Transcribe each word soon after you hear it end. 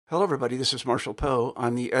Hello, everybody. This is Marshall Poe.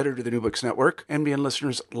 I'm the editor of the New Books Network. NBN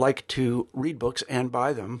listeners like to read books and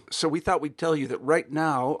buy them. So we thought we'd tell you that right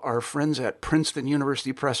now, our friends at Princeton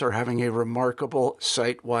University Press are having a remarkable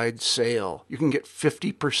site-wide sale. You can get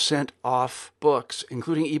 50% off books,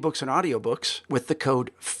 including ebooks and audiobooks, with the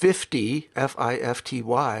code 50,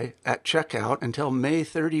 F-I-F-T-Y, at checkout until May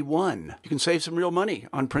 31. You can save some real money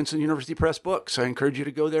on Princeton University Press books. I encourage you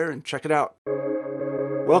to go there and check it out.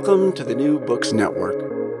 Welcome to the New Books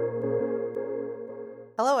Network.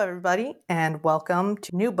 Hello, everybody, and welcome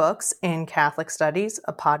to New Books in Catholic Studies,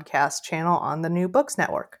 a podcast channel on the New Books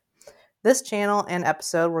Network. This channel and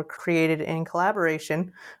episode were created in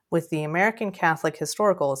collaboration with the American Catholic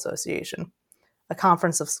Historical Association, a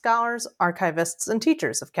conference of scholars, archivists, and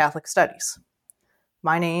teachers of Catholic studies.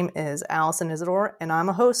 My name is Allison Isidore, and I'm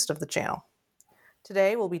a host of the channel.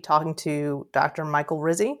 Today, we'll be talking to Dr. Michael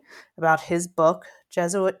Rizzi about his book,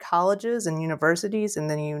 Jesuit Colleges and Universities in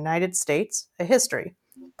the United States, A History,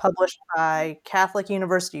 published by Catholic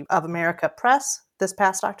University of America Press this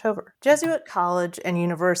past October. Jesuit College and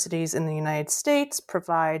Universities in the United States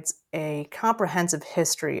provides a comprehensive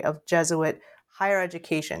history of Jesuit higher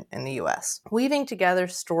education in the U.S., weaving together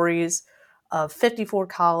stories of 54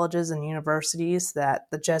 colleges and universities that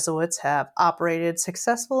the Jesuits have operated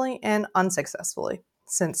successfully and unsuccessfully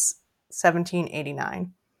since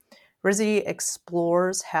 1789. Rizzi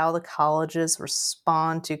explores how the colleges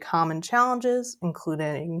respond to common challenges,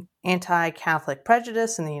 including anti-Catholic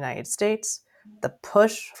prejudice in the United States, the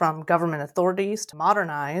push from government authorities to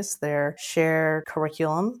modernize their shared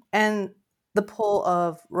curriculum, and the pull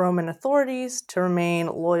of Roman authorities to remain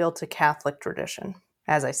loyal to Catholic tradition.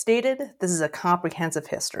 As I stated, this is a comprehensive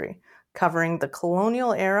history, covering the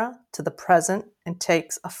colonial era to the present, and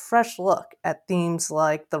takes a fresh look at themes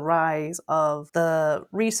like the rise of the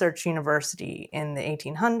research university in the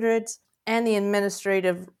 1800s and the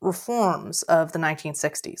administrative reforms of the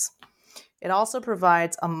 1960s. It also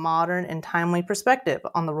provides a modern and timely perspective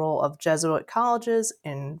on the role of Jesuit colleges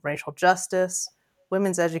in racial justice,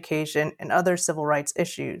 women's education, and other civil rights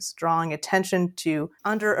issues, drawing attention to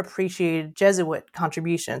underappreciated Jesuit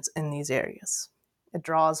contributions in these areas. It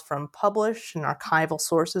draws from published and archival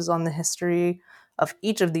sources on the history of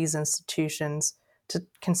each of these institutions to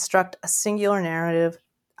construct a singular narrative,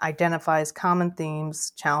 identifies common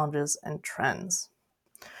themes, challenges, and trends.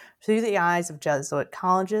 Through the eyes of Jesuit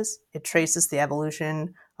colleges, it traces the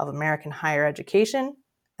evolution of American higher education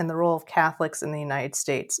and the role of Catholics in the United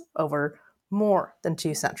States over more than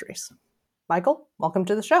 2 centuries. Michael, welcome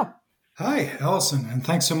to the show. Hi, Allison, and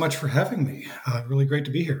thanks so much for having me. Really great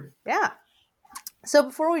to be here. Yeah. So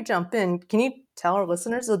before we jump in, can you tell our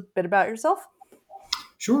listeners a bit about yourself?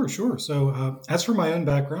 Sure. So as for my own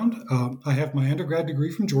background, I have my undergrad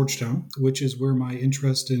degree from Georgetown, which is where my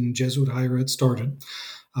interest in Jesuit higher ed started.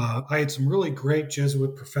 I had some really great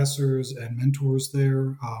Jesuit professors and mentors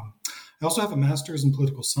there. I also have a master's in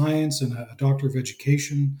political science and a doctor of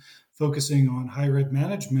education, focusing on higher ed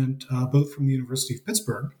management, both from the University of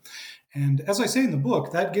Pittsburgh. And as I say in the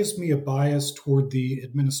book, that gives me a bias toward the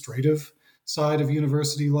administrative side of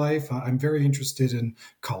university life. I'm very interested in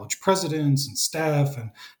college presidents and staff and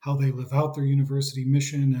how they live out their university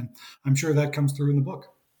mission. And I'm sure that comes through in the book.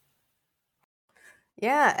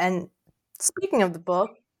 Yeah. And speaking of the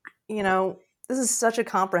book, this is such a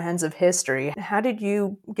comprehensive history. How did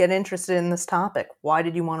you get interested in this topic? Why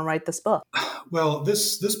did you want to write this book? Well,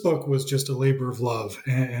 this book was just a labor of love,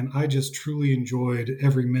 and I just truly enjoyed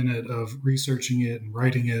every minute of researching it and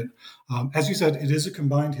writing it. As you said, it is a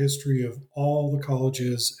combined history of all the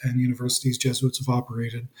colleges and universities Jesuits have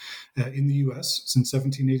operated in the U.S. since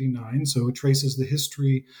 1789. So it traces the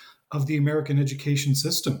history of the American education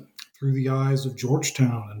system through the eyes of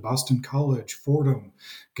Georgetown and Boston College, Fordham,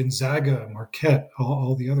 Gonzaga, Marquette,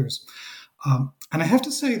 all the others. And I have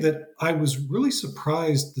to say that I was really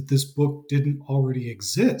surprised that this book didn't already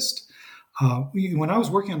exist. When I was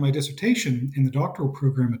working on my dissertation in the doctoral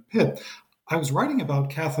program at Pitt, I was writing about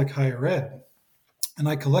Catholic higher ed, and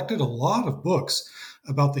I collected a lot of books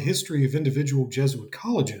about the history of individual Jesuit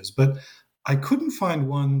colleges, but I couldn't find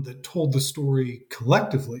one that told the story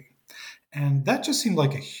collectively. And that just seemed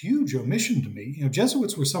like a huge omission to me.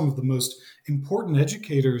 Jesuits were some of the most important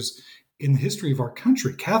educators in the history of our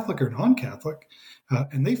country, Catholic or non-Catholic,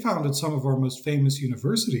 and they founded some of our most famous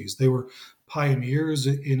universities. They were pioneers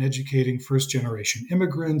in educating first-generation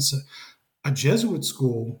immigrants. A Jesuit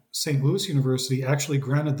school, St. Louis University, actually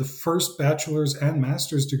granted the first bachelor's and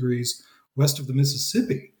master's degrees west of the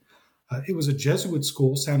Mississippi. It was a Jesuit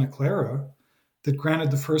school, Santa Clara, that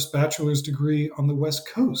granted the first bachelor's degree on the West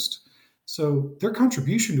Coast. So their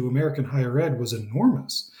contribution to American higher ed was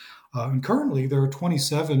enormous. And currently, there are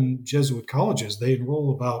 27 Jesuit colleges. They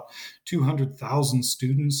enroll about 200,000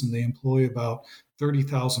 students, and they employ about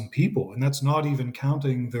 30,000 people. And that's not even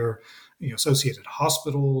counting their associated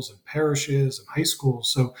hospitals and parishes and high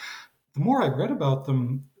schools. So the more I read about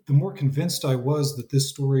them, the more convinced I was that this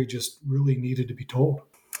story just really needed to be told.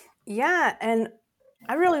 Yeah, and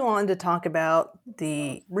I really wanted to talk about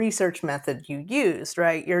the research method you used,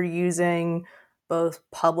 right? You're using both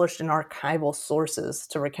published and archival sources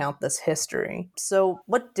to recount this history. So,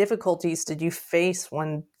 what difficulties did you face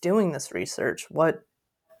when doing this research? What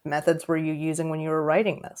methods were you using when you were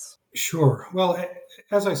writing this? Sure. Well,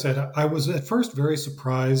 as I said, I was at first very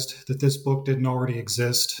surprised that this book didn't already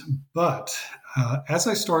exist. But as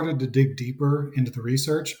I started to dig deeper into the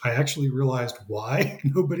research, I actually realized why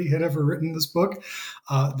nobody had ever written this book.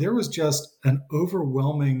 There was just an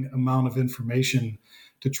overwhelming amount of information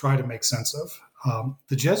to try to make sense of.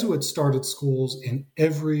 The Jesuits started schools in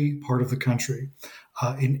every part of the country,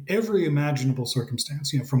 in every imaginable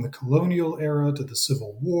circumstance, from the colonial era to the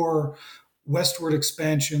Civil War, westward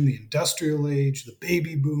expansion, the industrial age, the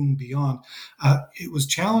baby boom, beyond. It was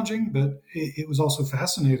challenging, but it was also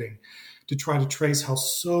fascinating to try to trace how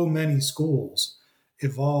so many schools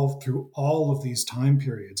evolved through all of these time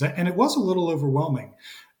periods. And it was a little overwhelming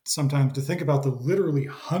sometimes to think about the literally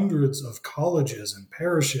hundreds of colleges and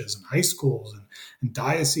parishes and high schools and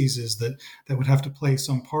dioceses that would have to play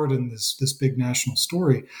some part in this big national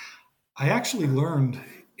story. I actually learned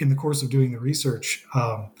in the course of doing the research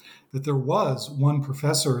that there was one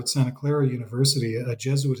professor at Santa Clara University, a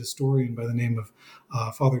Jesuit historian by the name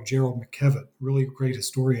of Father Gerald McKevitt, really great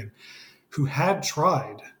historian, who had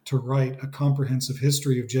tried to write a comprehensive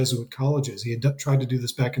history of Jesuit colleges. He had tried to do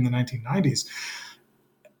this back in the 1990s.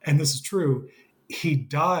 And this is true, he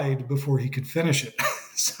died before he could finish it.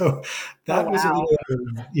 So that was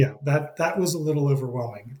that was a little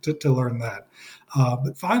overwhelming to learn that.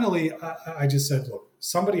 But finally, I just said, look,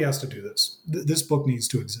 somebody has to do this. This book needs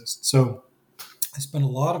to exist. So I spent a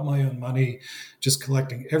lot of my own money just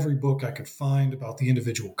collecting every book I could find about the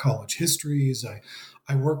individual college histories.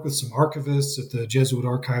 I worked with some archivists at the Jesuit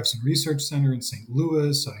Archives and Research Center in St.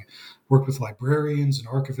 Louis. I worked with librarians and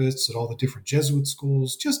archivists at all the different Jesuit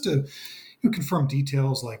schools just to confirm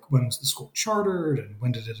details like when was the school chartered and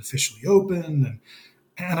when did it officially open.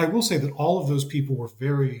 And I will say that all of those people were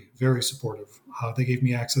very, very supportive. They gave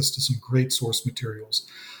me access to some great source materials.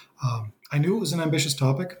 I knew it was an ambitious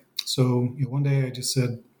topic. So one day I just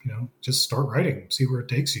said, just start writing, see where it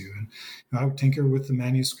takes you. And I would tinker with the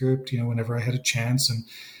manuscript, whenever I had a chance. And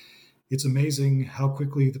it's amazing how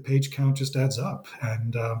quickly the page count just adds up.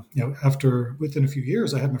 And, within a few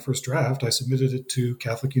years, I had my first draft. I submitted it to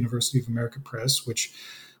Catholic University of America Press, which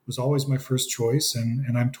was always my first choice.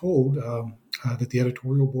 And I'm told that the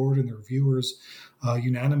editorial board and the reviewers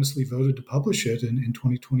unanimously voted to publish it in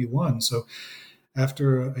 2021. So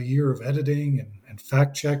after a year of editing and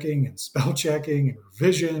fact checking and spell checking and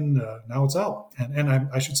revision, now it's out. And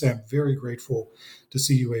I should say I'm very grateful to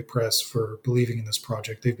CUA Press for believing in this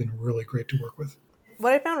project. They've been really great to work with.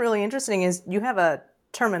 What I found really interesting is you have a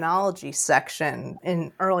terminology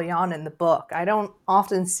section early on in the book. I don't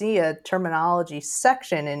often see a terminology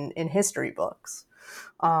section in history books.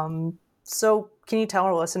 So can you tell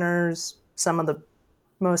our listeners some of the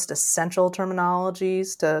most essential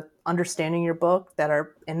terminologies to understanding your book that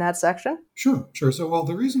are in that section? Sure. So,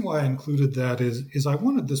 the reason why I included that is I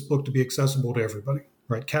wanted this book to be accessible to everybody,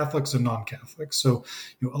 right? Catholics and non-Catholics. So,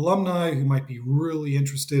 alumni who might be really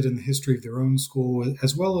interested in the history of their own school,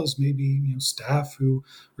 as well as maybe, staff who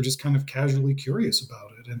are just kind of casually curious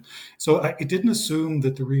about it. And so it didn't assume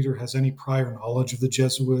that the reader has any prior knowledge of the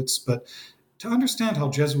Jesuits, but to understand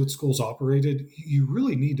how Jesuit schools operated, you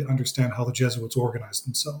really need to understand how the Jesuits organized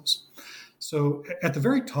themselves. So at the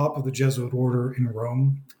very top of the Jesuit order in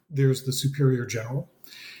Rome, there's the Superior General,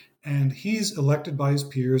 and he's elected by his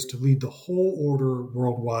peers to lead the whole order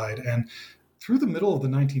worldwide. And through the middle of the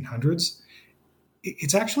 1900s,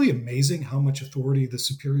 it's actually amazing how much authority the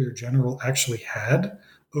Superior General actually had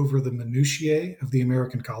over the minutiae of the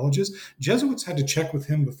American colleges. Jesuits had to check with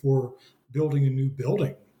him before building a new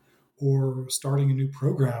building or starting a new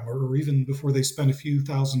program, or even before they spent a few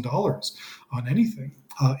 $1,000s on anything.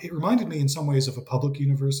 It reminded me in some ways of a public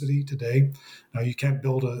university today. Now, you can't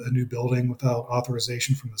build a new building without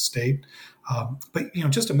authorization from the state. But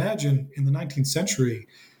just imagine in the 19th century,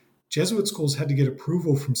 Jesuit schools had to get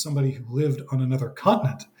approval from somebody who lived on another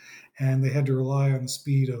continent, and they had to rely on the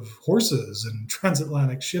speed of horses and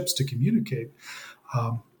transatlantic ships to communicate.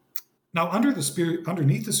 Now,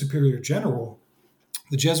 underneath the Superior General,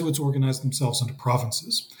 the Jesuits organized themselves into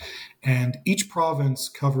provinces, and each province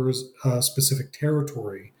covers a specific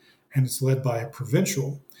territory and it's led by a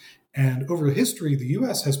provincial. And over history, the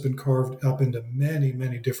U.S. has been carved up into many,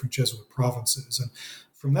 many different Jesuit provinces. And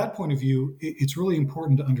from that point of view, it's really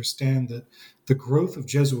important to understand that the growth of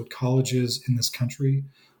Jesuit colleges in this country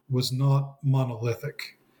was not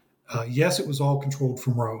monolithic. Yes, it was all controlled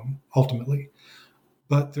from Rome, ultimately,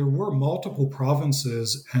 but there were multiple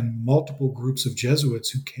provinces and multiple groups of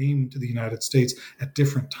Jesuits who came to the United States at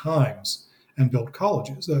different times and built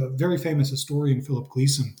colleges. A very famous historian, Philip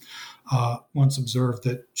Gleason, once observed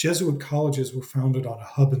that Jesuit colleges were founded on a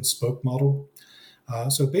hub and spoke model.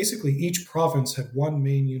 So basically, each province had one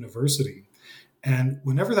main university. And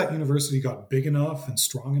whenever that university got big enough and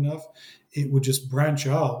strong enough, it would just branch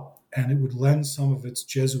out and it would lend some of its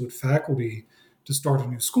Jesuit faculty to start a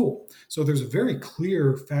new school. So there's a very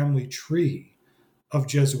clear family tree of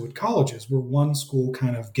Jesuit colleges where one school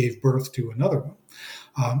kind of gave birth to another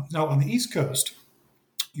one. Now, on the East Coast,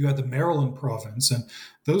 you had the Maryland province, and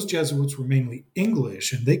those Jesuits were mainly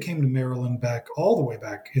English, and they came to Maryland all the way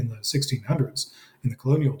back in the 1600s, in the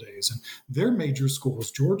colonial days. And their major school was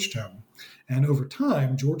Georgetown. And over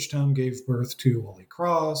time, Georgetown gave birth to Holy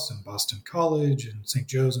Cross and Boston College and St.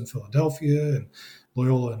 Joe's in Philadelphia and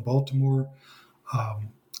Loyola in Baltimore.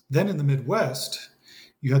 Then in the Midwest,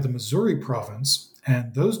 you had the Missouri province,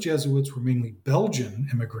 and those Jesuits were mainly Belgian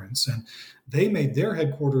immigrants, and they made their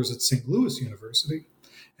headquarters at St. Louis University.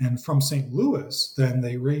 And from St. Louis, then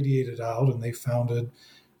they radiated out and they founded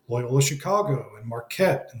Loyola Chicago and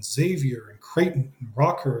Marquette and Xavier and Creighton and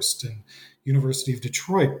Rockhurst and University of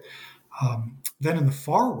Detroit. Then in the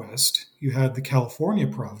far west, you had the California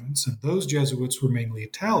province, and those Jesuits were mainly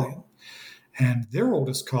Italian. And their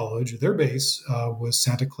oldest college, their base, was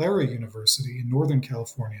Santa Clara University in Northern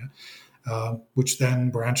California, which then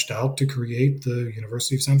branched out to create the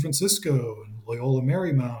University of San Francisco and Loyola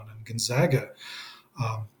Marymount and Gonzaga.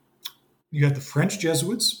 You had the French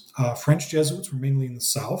Jesuits. French Jesuits were mainly in the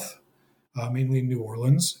South, mainly in New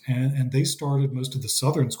Orleans, and they started most of the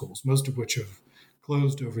Southern schools, most of which have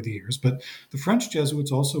closed over the years. But the French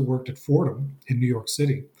Jesuits also worked at Fordham in New York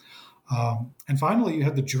City. And finally, you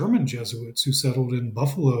had the German Jesuits who settled in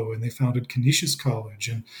Buffalo, and they founded Canisius College,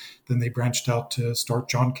 and then they branched out to start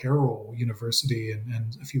John Carroll University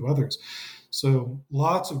and a few others. So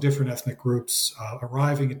lots of different ethnic groups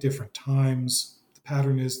arriving at different times. The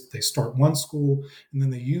pattern is they start one school, and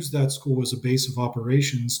then they use that school as a base of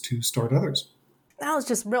operations to start others. That was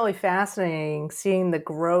just really fascinating, seeing the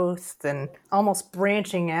growth and almost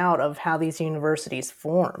branching out of how these universities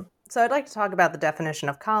form. So I'd like to talk about the definition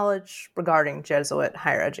of college regarding Jesuit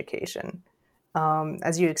higher education.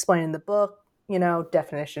 As you explain in the book,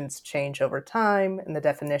 definitions change over time, and the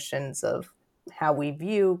definitions of how we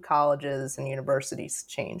view colleges and universities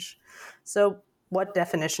change. So what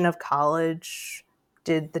definition of college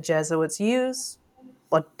did the Jesuits use?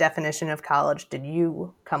 What definition of college did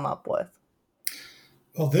you come up with?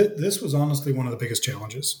 Well, this was honestly one of the biggest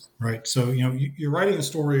challenges, right? So, you're writing a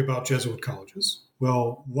story about Jesuit colleges.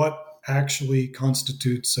 Well, what actually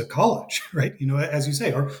constitutes a college, right? As you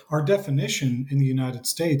say, our definition in the United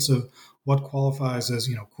States of what qualifies as,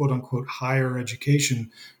 quote unquote, higher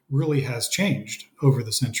education really has changed over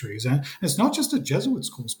the centuries. And it's not just at Jesuit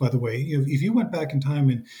schools, by the way. If you went back in time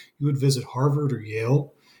and you would visit Harvard or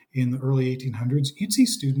Yale in the early 1800s, you'd see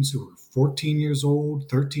students who were 14 years old,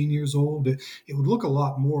 13 years old. It would look a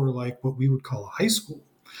lot more like what we would call a high school.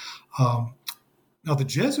 Now, the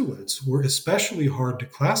Jesuits were especially hard to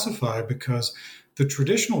classify because the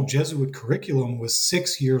traditional Jesuit curriculum was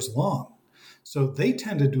 6 years long. So they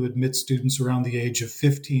tended to admit students around the age of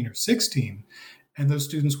 15 or 16, and those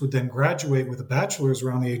students would then graduate with a bachelor's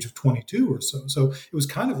around the age of 22 or so. So it was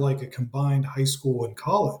kind of like a combined high school and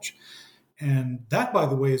college. And that, by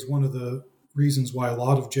the way, is one of the reasons why a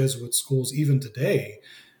lot of Jesuit schools, even today,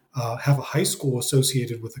 have a high school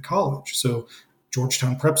associated with the college. So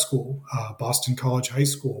Georgetown Prep School, Boston College High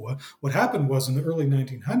School. What happened was in the early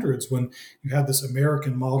 1900s, when you had this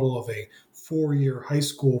American model of a 4-year high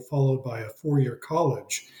school followed by a 4-year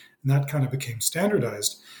college, and that kind of became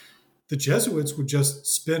standardized, the Jesuits would just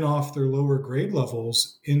spin off their lower grade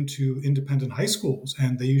levels into independent high schools,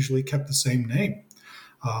 and they usually kept the same name.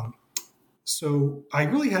 So I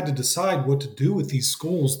really had to decide what to do with these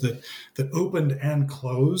schools that opened and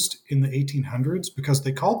closed in the 1800s, because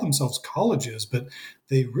they called themselves colleges, but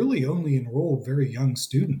they really only enrolled very young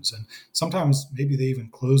students. And sometimes maybe they even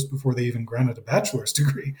closed before they even granted a bachelor's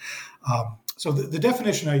degree. So the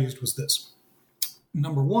definition I used was this.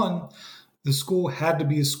 Number one, the school had to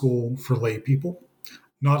be a school for lay people,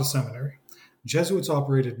 not a seminary. Jesuits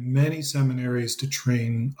operated many seminaries to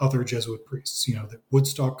train other Jesuit priests, the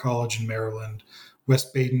Woodstock College in Maryland,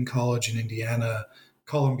 West Baden College in Indiana,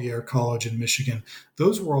 Columbiere College in Michigan.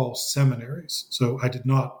 Those were all seminaries, so I did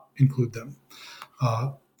not include them.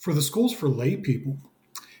 For the schools for lay people,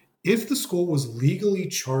 if the school was legally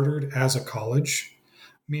chartered as a college,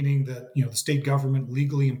 meaning that the state government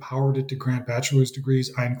legally empowered it to grant bachelor's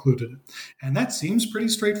degrees, I included it. And that seems pretty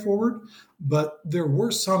straightforward, but there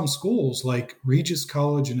were some schools like Regis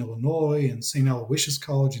College in Illinois and St. Aloysius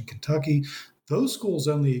College in Kentucky. Those schools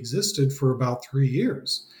only existed for about 3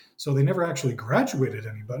 years, so they never actually graduated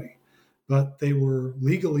anybody, but they were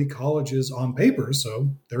legally colleges on paper,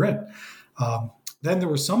 so they're in. Then there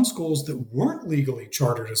were some schools that weren't legally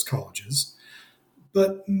chartered as colleges,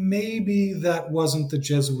 but maybe that wasn't the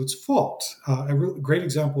Jesuits' fault. A great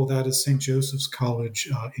example of that is St. Joseph's College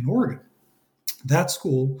in Oregon. That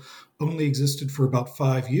school only existed for about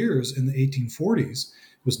 5 years in the 1840s.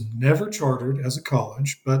 It was never chartered as a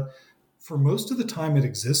college, but for most of the time it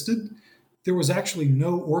existed, there was actually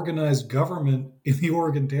no organized government in the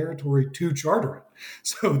Oregon Territory to charter it.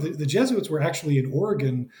 So the Jesuits were actually in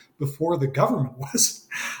Oregon before the government was.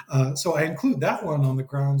 So I include that one on the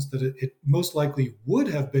grounds that it most likely would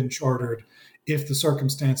have been chartered if the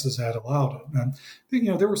circumstances had allowed it.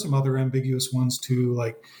 And there were some other ambiguous ones too,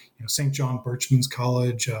 like St. John Birchman's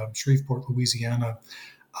College, Shreveport, Louisiana.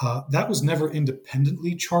 That was never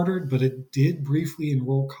independently chartered, but it did briefly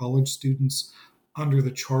enroll college students under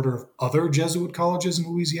the charter of other Jesuit colleges in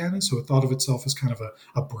Louisiana. So it thought of itself as kind of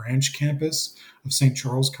a branch campus of St.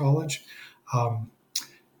 Charles College.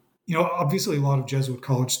 Obviously a lot of Jesuit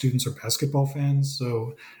college students are basketball fans.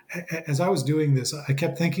 So as I was doing this, I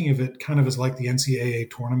kept thinking of it kind of as like the NCAA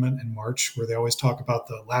tournament in March, where they always talk about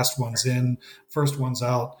the last ones in, first ones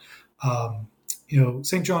out.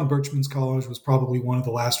 St. John Birchman's College was probably one of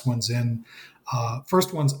the last ones in.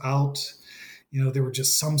 First ones out, there were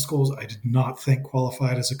just some schools I did not think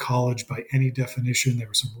qualified as a college by any definition. There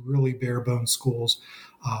were some really bare bones schools.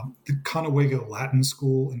 The Conewago Latin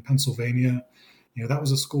School in Pennsylvania, that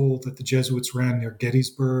was a school that the Jesuits ran near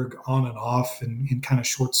Gettysburg on and off in kind of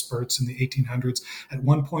short spurts in the 1800s. At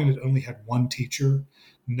one point, it only had one teacher,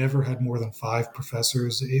 never had more than 5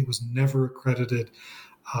 professors. It was never accredited.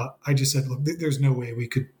 I just said, look, there's no way we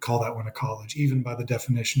could call that one a college, even by the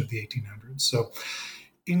definition of the 1800s. So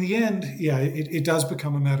in the end, it does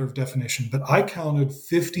become a matter of definition. But I counted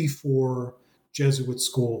 54 Jesuit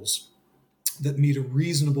schools that meet a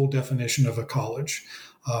reasonable definition of a college.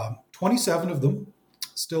 27 of them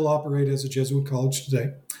still operate as a Jesuit college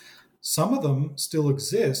today. Some of them still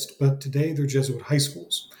exist, but today they're Jesuit high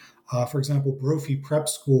schools. For example, Brophy Prep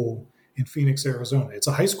School in Phoenix, Arizona. It's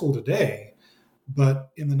a high school today, but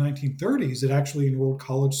in the 1930s, it actually enrolled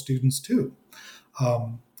college students too.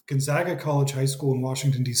 Gonzaga College High School in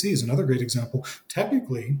Washington, D.C. is another great example.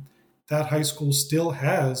 Technically, that high school still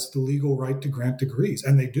has the legal right to grant degrees,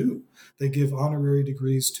 and they do. They give honorary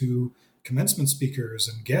degrees to commencement speakers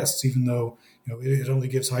and guests, even though it only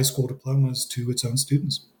gives high school diplomas to its own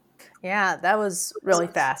students. Yeah, that was really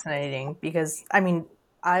fascinating because,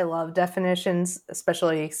 I love definitions,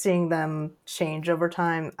 especially seeing them change over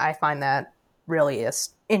time. I find that really is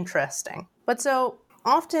interesting. But so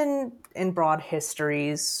often in broad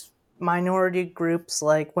histories, minority groups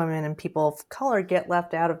like women and people of color get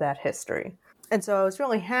left out of that history. And so I was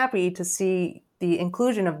really happy to see the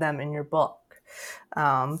inclusion of them in your book,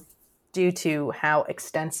 due to how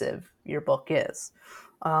extensive your book is.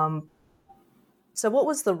 So what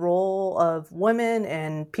was the role of women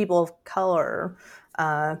and people of color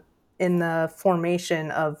in the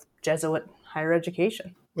formation of Jesuit higher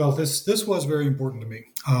education? Well, this was very important to me.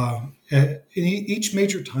 In each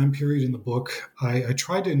major time period in the book, I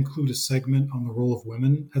tried to include a segment on the role of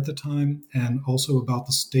women at the time and also about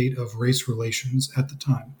the state of race relations at the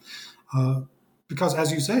time. Because,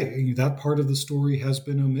 as you say, that part of the story has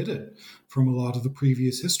been omitted from a lot of the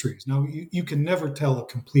previous histories. Now, you can never tell a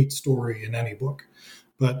complete story in any book,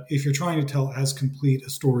 but if you're trying to tell as complete a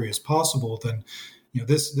story as possible, then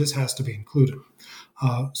this has to be included.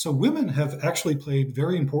 So women have actually played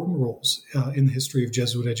very important roles in the history of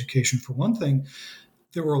Jesuit education. For one thing,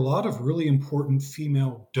 there were a lot of really important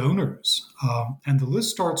female donors. And the list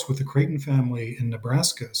starts with the Creighton family in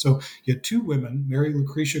Nebraska. So you had 2 women, Mary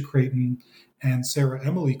Lucretia Creighton and Sarah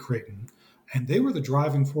Emily Creighton, and they were the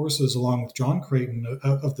driving forces, along with John Creighton,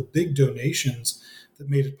 of the big donations that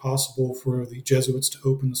made it possible for the Jesuits to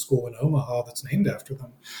open the school in Omaha that's named after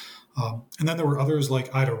them. And then there were others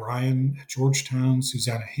like Ida Ryan at Georgetown,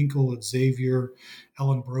 Susanna Hinkle at Xavier,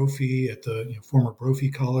 Ellen Brophy at the former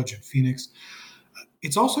Brophy College in Phoenix.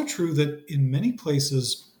 It's also true that in many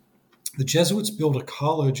places, the Jesuits built a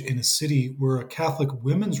college in a city where a Catholic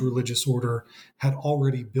women's religious order had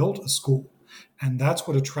already built a school. And that's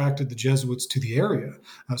what attracted the Jesuits to the area.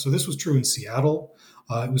 So this was true in Seattle.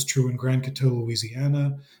 It was true in Grand Coteau,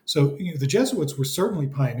 Louisiana. So the Jesuits were certainly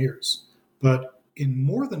pioneers. But in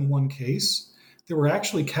more than one case, there were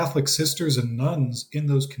actually Catholic sisters and nuns in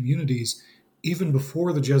those communities even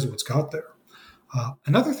before the Jesuits got there.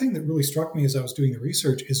 Another thing that really struck me as I was doing the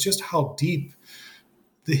research is just how deep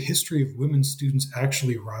the history of women's students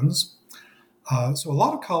actually runs. So a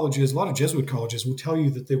lot of colleges, a lot of Jesuit colleges will tell you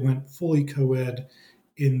that they went fully co-ed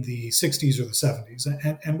in the 60s or the 70s.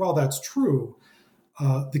 And while that's true,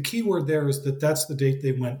 the key word there is that that's the date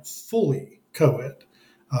they went fully co-ed.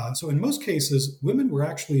 So in most cases, women were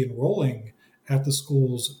actually enrolling at the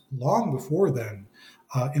schools long before then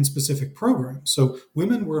in specific programs. So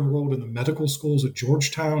women were enrolled in the medical schools at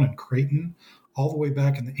Georgetown and Creighton all the way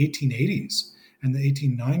back in the 1880s and the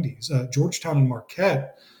 1890s. Georgetown and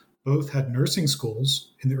Marquette both had nursing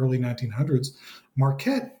schools in the early 1900s.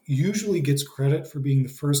 Marquette usually gets credit for being the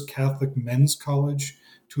first Catholic men's college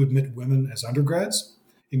to admit women as undergrads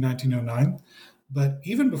in 1909. But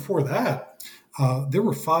even before that, there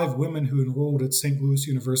were 5 women who enrolled at St. Louis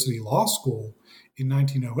University Law School in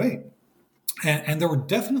 1908. And there were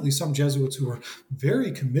definitely some Jesuits who were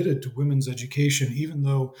very committed to women's education, even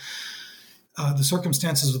though the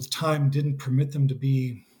circumstances of the time didn't permit them to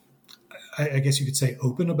be, I guess you could say,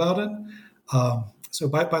 open about it. So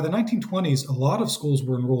by the 1920s, a lot of schools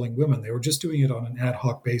were enrolling women. They were just doing it on an ad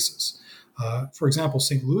hoc basis. For example,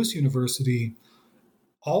 St. Louis University,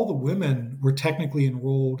 all the women were technically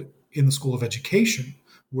enrolled in the School of Education,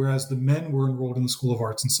 whereas the men were enrolled in the School of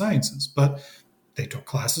Arts and Sciences. But they took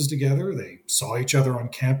classes together. They saw each other on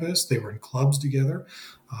campus. They were in clubs together.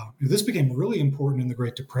 This became really important in the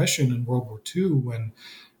Great Depression and World War II when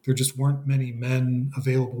there just weren't many men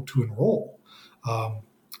available to enroll.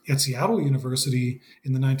 At Seattle University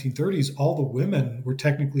in the 1930s, all the women were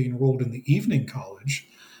technically enrolled in the evening college.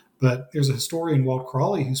 But there's a historian, Walt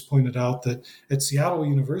Crawley, who's pointed out that at Seattle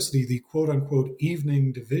University, the quote-unquote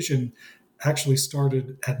evening division actually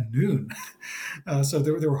started at noon. So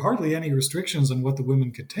there were hardly any restrictions on what the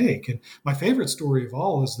women could take. And my favorite story of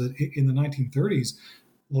all is that in the 1930s,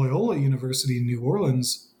 Loyola University in New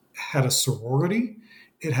Orleans had a sorority.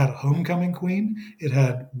 It had a homecoming queen. It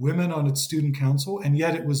had women on its student council, and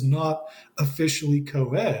yet it was not officially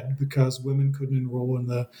co-ed because women couldn't enroll in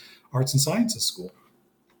the arts and sciences school.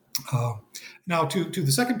 Now, to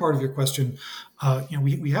the second part of your question,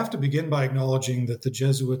 we have to begin by acknowledging that the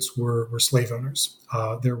Jesuits were slave owners.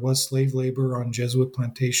 There was slave labor on Jesuit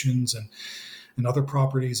plantations and other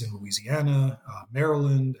properties in Louisiana,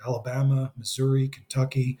 Maryland, Alabama, Missouri,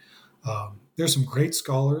 Kentucky. There's some great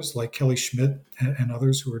scholars like Kelly Schmidt and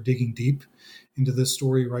others who are digging deep into this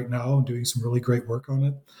story right now and doing some really great work on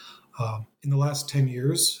it. In the last 10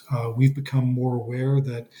 years, we've become more aware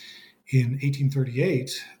that in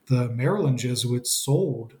 1838, the Maryland Jesuits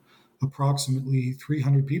sold approximately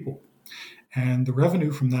 300 people. And the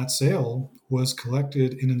revenue from that sale was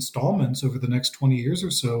collected in installments over the next 20 years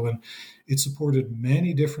or so. And it supported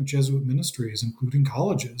many different Jesuit ministries, including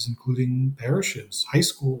colleges, including parishes, high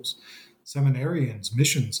schools, seminarians,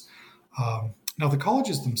 missions. Now, the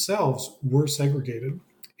colleges themselves were segregated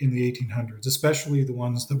in the 1800s, especially the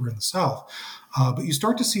ones that were in the South. But you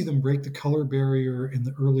start to see them break the color barrier in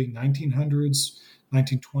the early 1900s,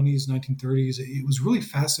 1920s, 1930s. It was really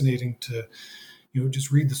fascinating to just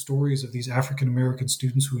read the stories of these African-American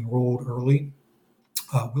students who enrolled early.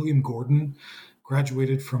 William Gordon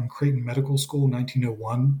graduated from Creighton Medical School in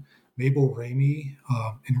 1901. Mabel Ramey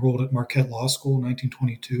enrolled at Marquette Law School in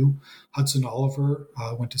 1922. Hudson Oliver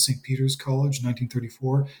went to St. Peter's College in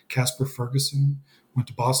 1934. Caspar Ferguson went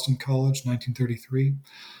to Boston College in 1933.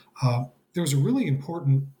 There was a really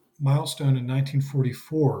important milestone in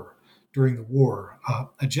 1944 during the war.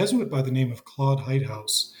 A Jesuit by the name of Claude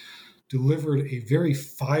Heighthouse delivered a very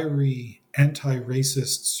fiery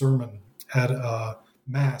anti-racist sermon at a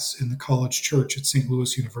mass in the college church at St.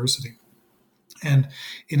 Louis University. And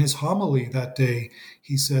in his homily that day,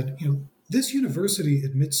 he said, this university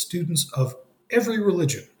admits students of every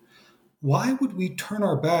religion. Why would we turn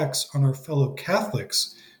our backs on our fellow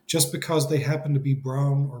Catholics just because they happen to be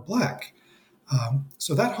brown or black?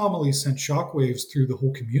 So that homily sent shockwaves through the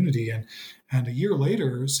whole community. And a year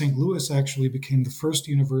later, St. Louis actually became the first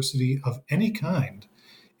university of any kind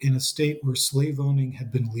in a state where slave owning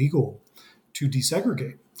had been legal to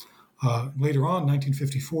desegregate. Later on,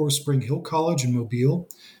 1954, Spring Hill College in Mobile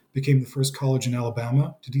became the first college in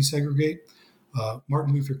Alabama to desegregate.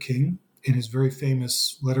 Martin Luther King, in his very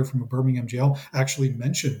famous letter from a Birmingham jail, actually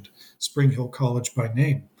mentioned Spring Hill College by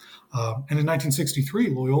name. And in 1963,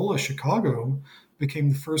 Loyola Chicago became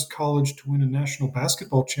the first college to win a national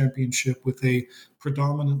basketball championship with a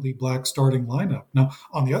predominantly black starting lineup. Now,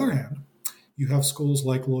 on the other hand, you have schools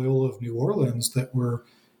like Loyola of New Orleans that were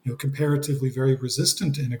comparatively very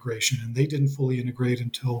resistant to integration, and they didn't fully integrate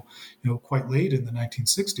until quite late in the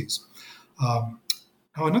 1960s. Now,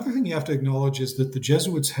 another thing you have to acknowledge is that the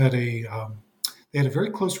Jesuits had they had a very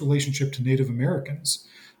close relationship to Native Americans,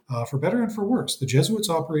 for better and for worse. The Jesuits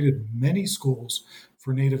operated many schools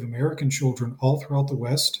for Native American children all throughout the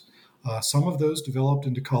West. Some of those developed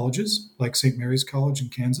into colleges, like St. Mary's College in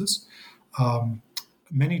Kansas.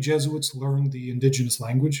 Many Jesuits learned the indigenous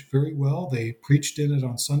language very well. They preached in it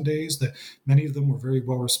on Sundays. Many of them were very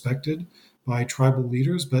well respected by tribal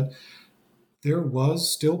leaders, but there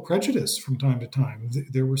was still prejudice from time to time.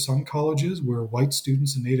 There were some colleges where white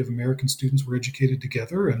students and Native American students were educated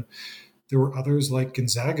together, and there were others like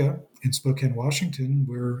Gonzaga in Spokane, Washington,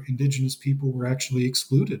 where indigenous people were actually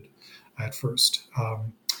excluded at first.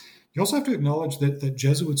 You also have to acknowledge that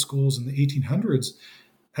Jesuit schools in the 1800s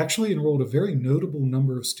actually enrolled a very notable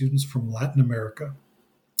number of students from Latin America,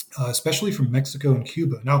 especially from Mexico and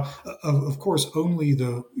Cuba. Now, of course, only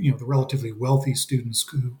the relatively wealthy students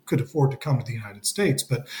who could afford to come to the United States,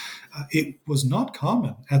 but it was not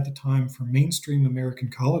common at the time for mainstream American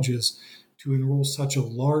colleges to enroll such a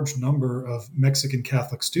large number of Mexican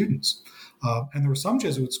Catholic students. And there were some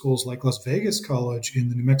Jesuit schools like Las Vegas College in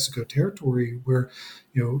the New Mexico Territory where,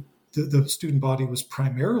 the student body was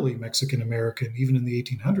primarily Mexican American, even in the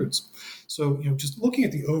 1800s. So, just looking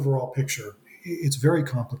at the overall picture, it's very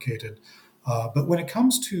complicated. But when it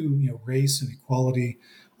comes to, race and equality,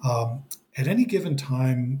 at any given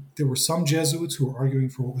time, there were some Jesuits who were arguing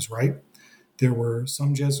for what was right. There were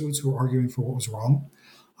some Jesuits who were arguing for what was wrong.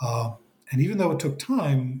 And even though it took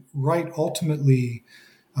time, right ultimately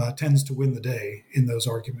tends to win the day in those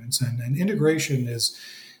arguments. And integration is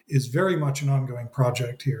very much an ongoing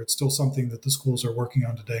project here. It's still something that the schools are working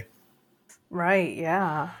on today. Right,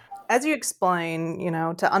 yeah. As you explain,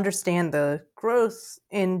 to understand the growth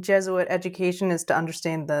in Jesuit education is to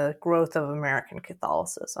understand the growth of American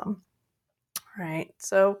Catholicism. Right.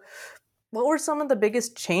 So what were some of the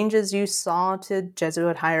biggest changes you saw to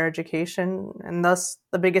Jesuit higher education and thus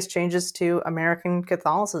the biggest changes to American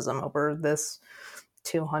Catholicism over this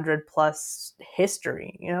 200 plus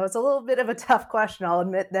history? It's a little bit of a tough question, I'll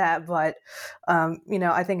admit that, but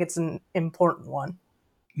I think it's an important one.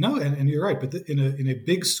 No, and you're right. But in a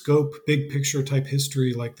big scope, big picture type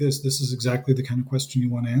history like this is exactly the kind of question you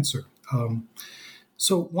want to answer.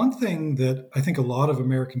 So one thing that I think a lot of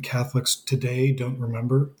American Catholics today don't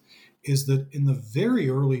remember is that in the very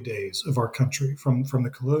early days of our country, from the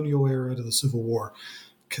colonial era to the Civil War,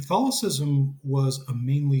 Catholicism was a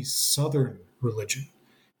mainly Southern religion.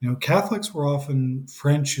 Catholics were often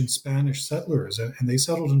French and Spanish settlers, and they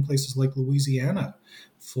settled in places like Louisiana,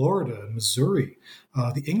 Florida, and Missouri.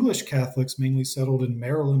 The English Catholics mainly settled in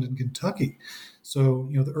Maryland and Kentucky. So,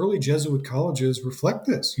 the early Jesuit colleges reflect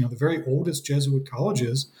this. The very oldest Jesuit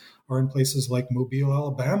colleges are in places like Mobile,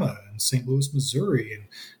 Alabama, and St. Louis, Missouri, and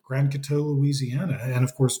Grand Coteau, Louisiana, and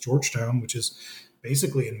of course Georgetown, which is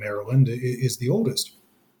basically in Maryland, is the oldest.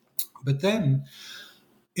 But then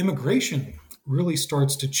immigration really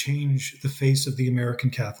starts to change the face of the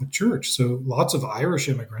American Catholic Church. So lots of Irish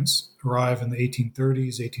immigrants arrive in the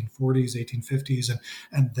 1830s, 1840s, 1850s,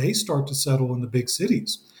 and they start to settle in the big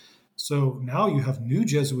cities. So now you have new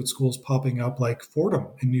Jesuit schools popping up like Fordham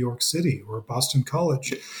in New York City, or Boston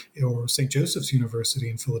College, or St. Joseph's University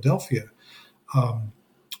in Philadelphia.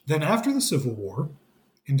 Then after the Civil War,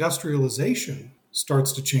 industrialization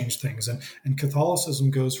starts to change things, and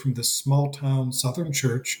Catholicism goes from this small town Southern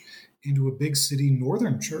church into a big city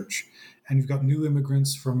Northern church. And you've got new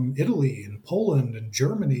immigrants from Italy and Poland and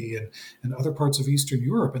Germany and other parts of Eastern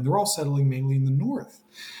Europe, and they're all settling mainly in the North.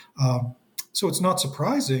 So it's not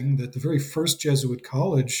surprising that the very first Jesuit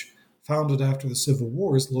college founded after the Civil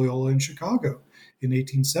War is Loyola in Chicago in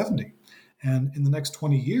 1870. And in the next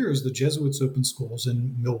 20 years, the Jesuits opened schools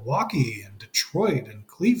in Milwaukee and Detroit and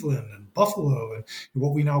Cleveland and Buffalo and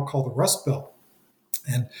what we now call the Rust Belt.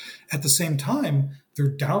 And at the same time, they're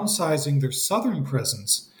downsizing their Southern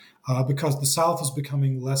presence because the South is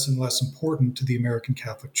becoming less and less important to the American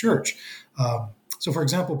Catholic Church. So, for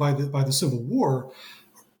example, by the Civil War,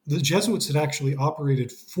 the Jesuits had actually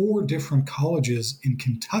operated 4 different colleges in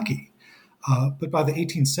Kentucky. But by the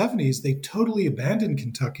 1870s, they totally abandoned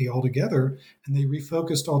Kentucky altogether, and they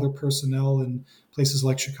refocused all their personnel in places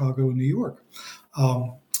like Chicago and New York.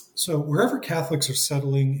 So wherever Catholics are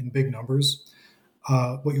settling in big numbers,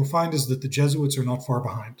 what you'll find is that the Jesuits are not far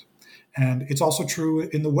behind. And it's also true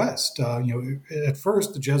in the West. At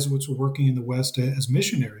first, the Jesuits were working in the West as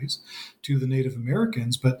missionaries to the Native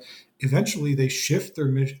Americans, but eventually they shift their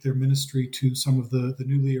ministry to some of the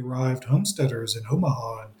newly arrived homesteaders in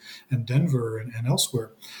Omaha and Denver and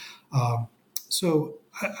elsewhere. So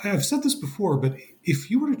I've said this before, but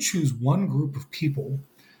if you were to choose one group of people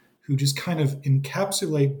who just kind of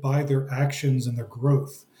encapsulate by their actions and their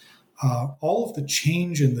growth all of the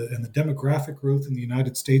change and the demographic growth in the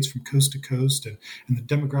United States from coast to coast and the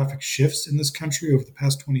demographic shifts in this country over the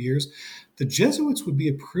past 20 years, the Jesuits would be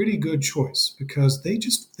a pretty good choice because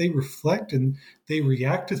they reflect and they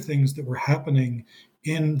react to things that were happening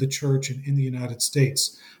in the church and in the United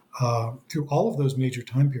States through all of those major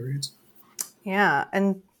time periods. Yeah,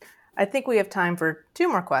 and I think we have time for two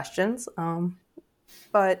more questions.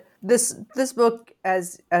 But this book,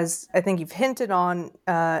 as I think you've hinted on,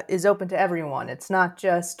 is open to everyone. It's not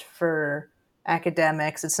just for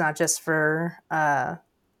academics. It's not just for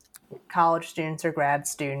college students or grad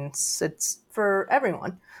students. It's for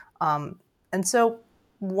everyone. And so,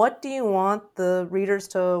 what do you want the readers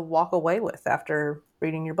to walk away with after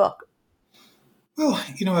reading your book? Well,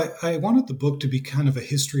 I wanted the book to be kind of a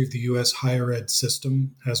history of the U.S. higher ed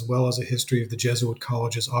system, as well as a history of the Jesuit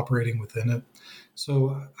colleges operating within it.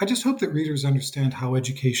 So I just hope that readers understand how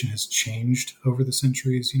education has changed over the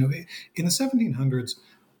centuries. In the 1700s,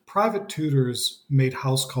 private tutors made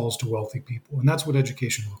house calls to wealthy people, and that's what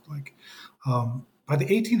education looked like. By the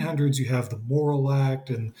 1800s, you have the Morrill Act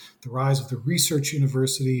and the rise of the research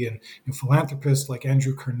university and philanthropists like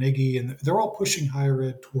Andrew Carnegie, and they're all pushing higher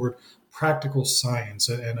ed toward practical science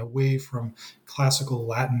and away from classical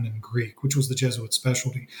Latin and Greek, which was the Jesuit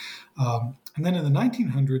specialty. And then in the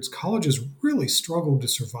 1900s, colleges really struggled to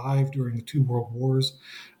survive during the two world wars.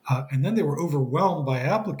 And then they were overwhelmed by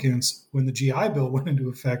applicants when the GI Bill went into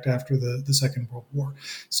effect after the Second World War.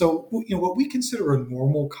 So, what we consider a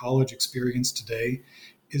normal college experience today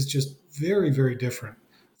is just very, very different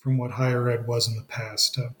from what higher ed was in the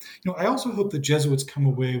past. I also hope that Jesuits come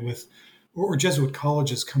away with, or Jesuit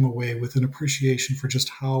colleges come away with an appreciation for just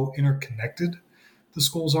how interconnected the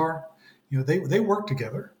schools are. They work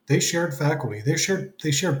together. They shared faculty. They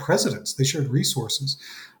shared presidents. They shared resources.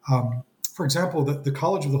 For example, the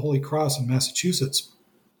College of the Holy Cross in Massachusetts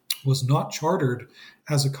was not chartered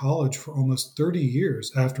as a college for almost 30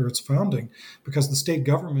 years after its founding because the state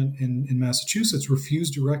government in Massachusetts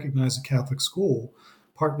refused to recognize a Catholic school,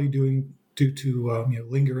 partly due to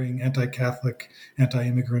lingering anti-Catholic,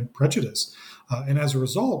 anti-immigrant prejudice. And as a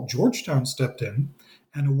result, Georgetown stepped in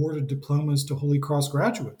and awarded diplomas to Holy Cross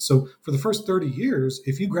graduates. So for the first 30 years,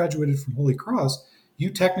 if you graduated from Holy Cross, you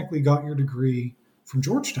technically got your degree from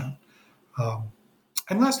Georgetown.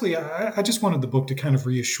 And lastly, I just wanted the book to kind of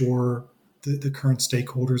reassure the current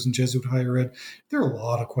stakeholders in Jesuit higher ed. There are a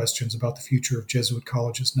lot of questions about the future of Jesuit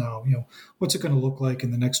colleges now. What's it going to look like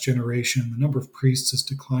in the next generation? The number of priests is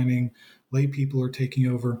declining. Lay people are taking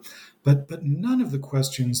over. But none of the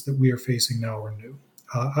questions that we are facing now are new.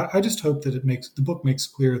 I just hope that the book makes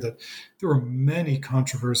clear that there are many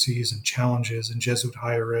controversies and challenges in Jesuit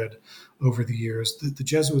higher ed over the years. The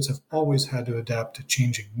Jesuits have always had to adapt to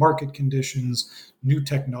changing market conditions, new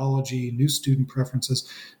technology, new student preferences.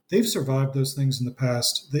 They've survived those things in the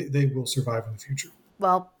past. They will survive in the future.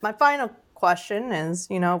 Well, my final question is,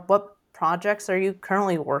 what projects are you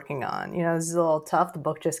currently working on? This is a little tough. The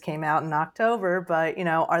book just came out in October, but,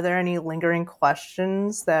 are there any lingering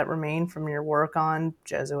questions that remain from your work on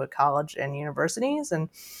Jesuit college and universities and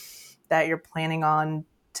that you're planning on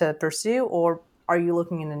to pursue, or are you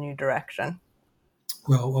looking in a new direction?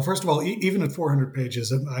 Well, first of all, even at 400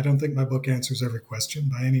 pages, I don't think my book answers every question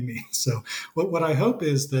by any means. So what I hope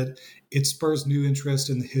is that it spurs new interest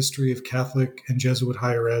in the history of Catholic and Jesuit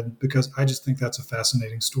higher ed, because I just think that's a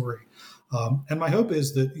fascinating story. And my hope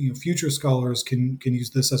is that future scholars can use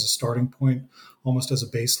this as a starting point, almost as a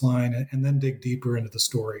baseline, and then dig deeper into the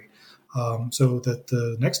story. So that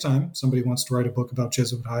the next time somebody wants to write a book about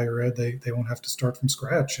Jesuit higher ed, they won't have to start from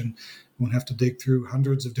scratch and won't have to dig through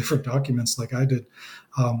hundreds of different documents like I did.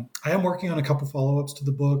 I am working on a couple follow-ups to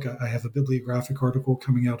the book. I have a bibliographic article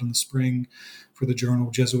coming out in the spring for the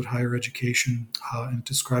journal Jesuit Higher Education, and it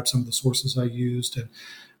describes some of the sources I used. And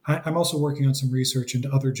I'm also working on some research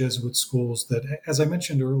into other Jesuit schools that, as I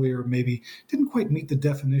mentioned earlier, maybe didn't quite meet the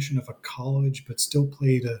definition of a college, but still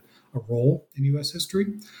played a role in U.S.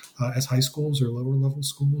 history as high schools or lower level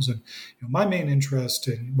schools. And my main interest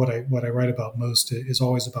in what I write about most is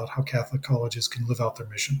always about how Catholic colleges can live out their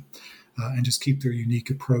mission and just keep their unique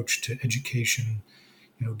approach to education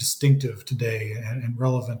distinctive today and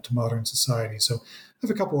relevant to modern society. So I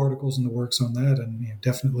have a couple articles in the works on that, and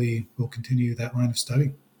definitely will continue that line of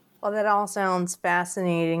study. Well, that all sounds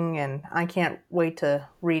fascinating, and I can't wait to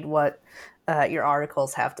read what your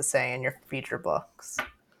articles have to say in your future books.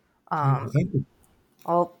 Well, thank you.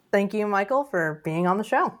 Well, thank you, Michael, for being on the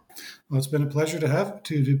show. Well, it's been a pleasure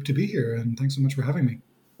to be here, and thanks so much for having me.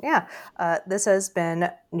 Yeah, this has been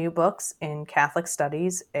New Books in Catholic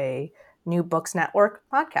Studies, a New Books Network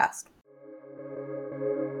podcast.